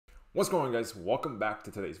What's going on, guys? Welcome back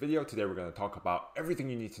to today's video. Today we're going to talk about everything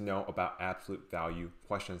you need to know about absolute value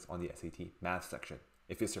questions on the SAT math section.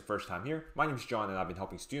 If it's your first time here, my name is John and I've been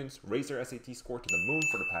helping students raise their SAT score to the moon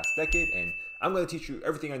for the past decade, and I'm going to teach you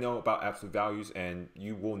everything I know about absolute values, and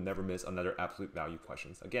you will never miss another absolute value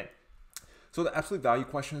questions again. So the absolute value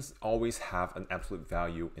questions always have an absolute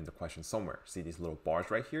value in the question somewhere. See these little bars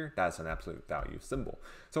right here? That's an absolute value symbol.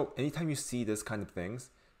 So anytime you see this kind of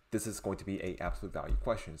things, this is going to be a absolute value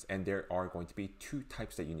questions, and there are going to be two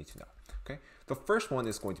types that you need to know. Okay, the first one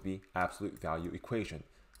is going to be absolute value equation.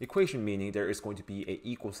 Equation meaning there is going to be a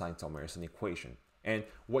equal sign somewhere. It's an equation, and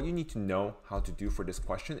what you need to know how to do for this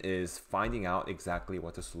question is finding out exactly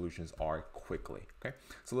what the solutions are quickly. Okay,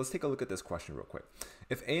 so let's take a look at this question real quick.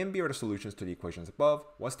 If A and B are the solutions to the equations above,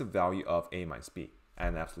 what's the value of A minus B at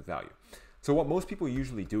an absolute value? So what most people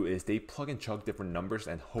usually do is they plug and chug different numbers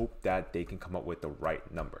and hope that they can come up with the right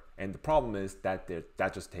number. And the problem is that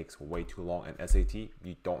that just takes way too long, and SAT,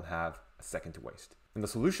 you don't have a second to waste. And the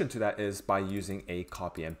solution to that is by using a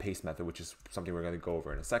copy and paste method, which is something we're going to go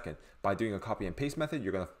over in a second. By doing a copy and paste method,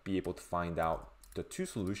 you're going to be able to find out the two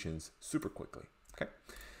solutions super quickly. Okay.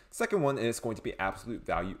 Second one is going to be absolute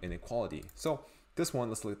value inequality. So this one,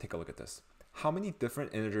 let's take a look at this. How many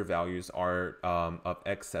different integer values are of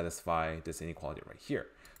x satisfy this inequality right here?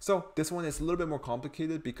 So this one is a little bit more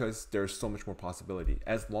complicated because there's so much more possibility.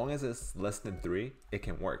 As long as it's less than 3, it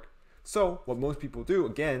can work. So what most people do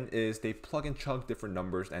again is they plug and chug different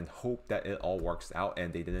numbers and hope that it all works out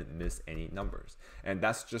and they didn't miss any numbers. And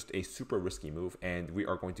that's just a super risky move, and we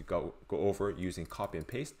are going to go over using copy and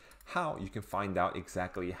paste how you can find out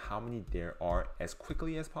exactly how many there are as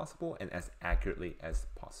quickly as possible and as accurately as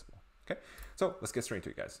possible. Okay, so let's get straight into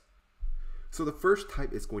it, guys. So the first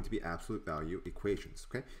type is going to be absolute value equations.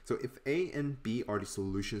 Okay, so if A and B are the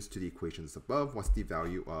solutions to the equations above, what's the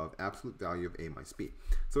value of absolute value of A minus B?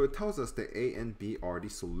 So it tells us that A and B are the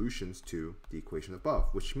solutions to the equation above,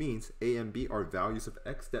 which means A and B are values of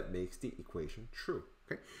x that makes the equation true.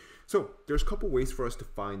 Okay, so there's a couple ways for us to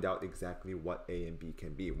find out exactly what A and B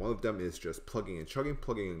can be. One of them is just plugging and chugging,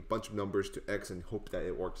 plugging a bunch of numbers to x and hope that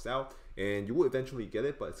it works out, and you will eventually get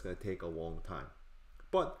it, but it's going to take a long time.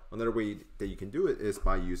 But another way that you can do it is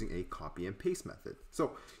by using a copy and paste method.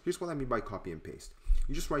 So here's what I mean by copy and paste.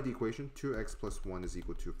 You just write the equation 2x plus 1 is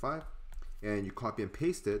equal to 5, and you copy and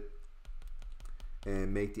paste it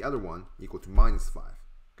and make the other one equal to minus 5.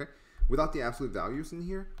 Okay, without the absolute values in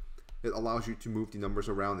here, it allows you to move the numbers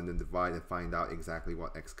around and then divide and find out exactly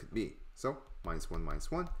what x could be. So minus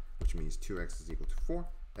 1, which means 2x is equal to 4,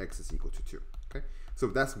 x is equal to 2. Okay, so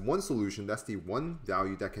that's one solution. That's the one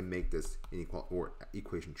value that can make this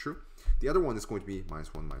equation true. The other one is going to be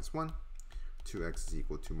minus 1, 2x is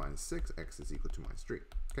equal to minus 6, x is equal to minus 3.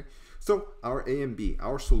 Okay, so our A and B,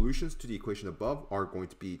 our solutions to the equation above, are going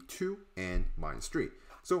to be 2 and minus 3.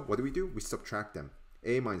 So what do? We subtract them.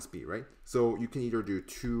 A minus B, right? So you can either do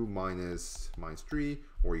 2 minus 3,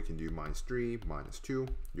 or you can do minus 3 minus 2.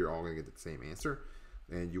 You're all going to get the same answer,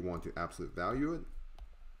 and you want to absolute value it.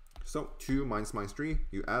 So 2 minus 3,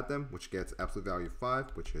 you add them, which gets absolute value of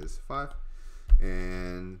 5, which is 5.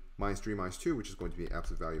 And minus 3 minus 2, which is going to be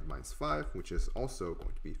absolute value of minus 5, which is also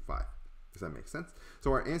going to be 5. Does that make sense?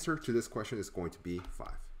 So our answer to this question is going to be 5.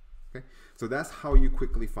 Okay, so that's how you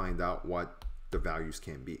quickly find out what the values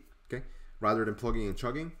can be. Okay, rather than plugging and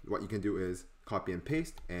chugging, what you can do is copy and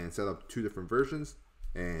paste and set up 2 different versions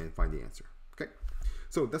and find the answer. Okay,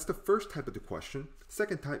 so that's the first type of the question.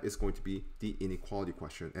 Second type is going to be the inequality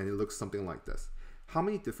question, and it looks something like this. How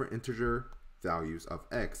many different integer values of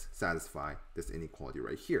x satisfy this inequality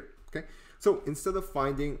right here? Okay, so instead of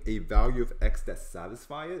finding a value of x that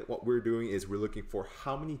satisfy it, what we're doing is we're looking for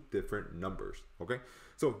how many different numbers. Okay,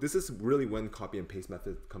 so this is really when copy and paste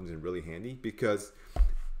method comes in really handy, because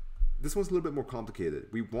this one's a little bit more complicated.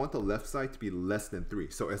 We want the left side to be less than 3.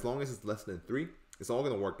 So as long as it's less than 3, it's all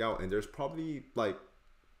going to work out, and there's probably like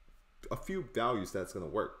a few values that's going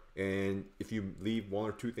to work. And if you leave 1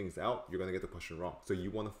 or 2 things out, you're going to get the question wrong. So you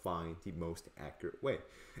want to find the most accurate way.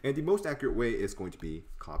 And the most accurate way is going to be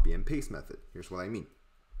copy and paste method. Here's what I mean.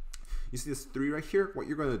 You see this 3 right here? What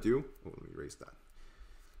you're going to do, let me erase that.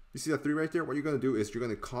 You see that 3 right there? What you're going to do is you're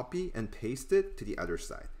going to copy and paste it to the other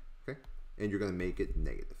side. Okay? And you're going to make it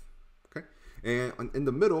negative. Okay? And in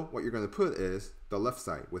the middle, what you're going to put is the left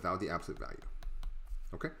side without the absolute value.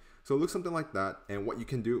 Okay? So it looks something like that. And what you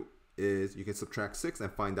can do is you can subtract 6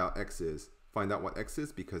 and find out what x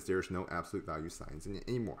is, because there's no absolute value signs in it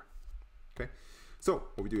anymore. Okay, so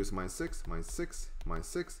what we do is minus 6,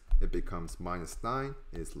 it becomes minus 9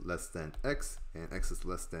 is less than x, and x is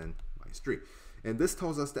less than minus 3. And this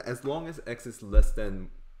tells us that as long as x is less than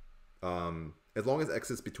As long as x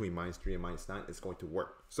is between -3 and -9, it's going to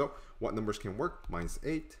work. So what numbers can work?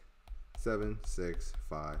 -8, 7, 6,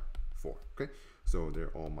 5, 4. Okay, so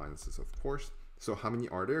they're all minuses, of course. So how many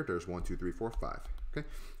are there? There's 1, 2, 3, 4, 5. Okay,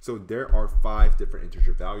 so there are 5 different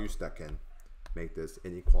integer values that can make this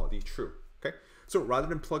inequality true. Okay, so rather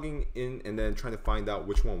than plugging in and then trying to find out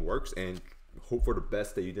which one works and hope for the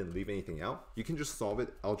best that you didn't leave anything out, you can just solve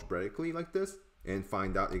it algebraically like this and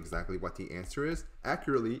find out exactly what the answer is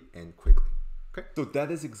accurately and quickly. Okay, so that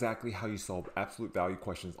is exactly how you solve absolute value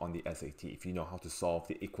questions on the SAT. If you know how to solve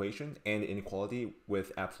the equation and the inequality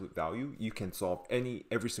with absolute value, you can solve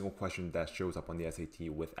every single question that shows up on the SAT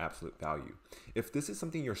with absolute value. If this is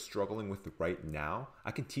something you're struggling with right now,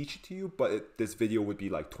 I can teach it to you, but this video would be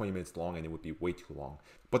like 20 minutes long and it would be way too long.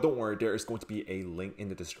 But don't worry, there is going to be a link in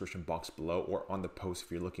the description box below or on the post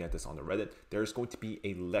if you're looking at this on the Reddit. There's going to be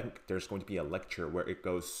a link, there's going to be a lecture where it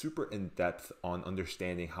goes super in depth on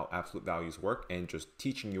understanding how absolute values work and just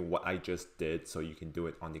teaching you what I just did so you can do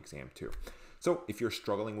it on the exam too. So if you're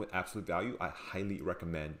struggling with absolute value, I highly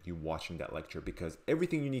recommend you watching that lecture because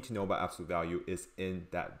everything you need to know about absolute value is in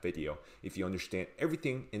that video. If you understand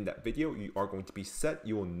everything in that video, you are going to be set.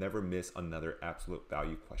 You will never miss another absolute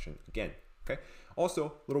value question again. Okay.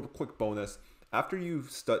 Also, little quick bonus. After you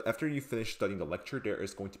finish studying the lecture, there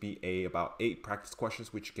is going to be about 8 practice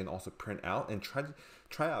questions which you can also print out and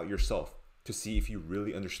try out yourself to see if you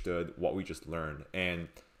really understood what we just learned. And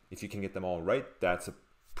if you can get them all right, that's a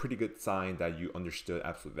pretty good sign that you understood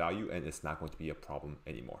absolute value and it's not going to be a problem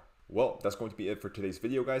anymore. Well, that's going to be it for today's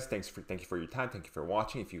video, guys. Thank you for your time. Thank you for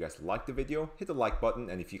watching. If you guys liked the video, hit the like button.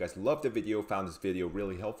 And if you guys loved the video, found this video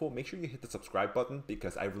really helpful, make sure you hit the subscribe button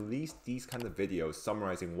because I release these kind of videos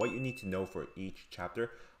summarizing what you need to know for each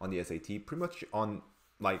chapter on the SAT pretty much on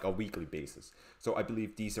like a weekly basis. So I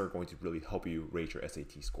believe these are going to really help you raise your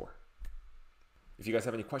SAT score. If you guys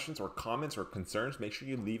have any questions or comments or concerns, make sure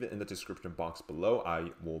you leave it in the description box below.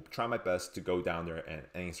 I will try my best to go down there and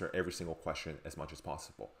answer every single question as much as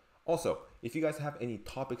possible. Also, if you guys have any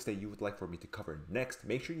topics that you would like for me to cover next,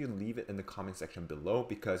 make sure you leave it in the comment section below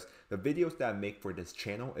because the videos that I make for this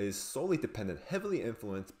channel is solely dependent, heavily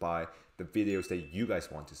influenced by the videos that you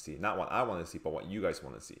guys want to see. Not what I want to see, but what you guys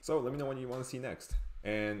want to see. So let me know what you want to see next.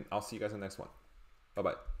 And I'll see you guys in the next one.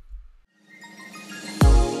 Bye-bye.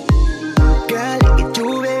 Girl, look at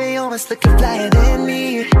you, baby, almost looking flyer than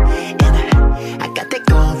me. And I got that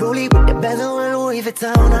gold rollie with the bezel and Louis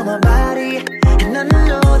Vuitton on my body. And I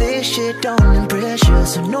know this shit don't impress you,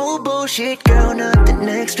 so no bullshit, girl, nothing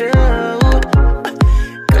extra. Girl,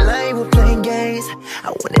 I ain't playing games. I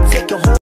wanna take your home.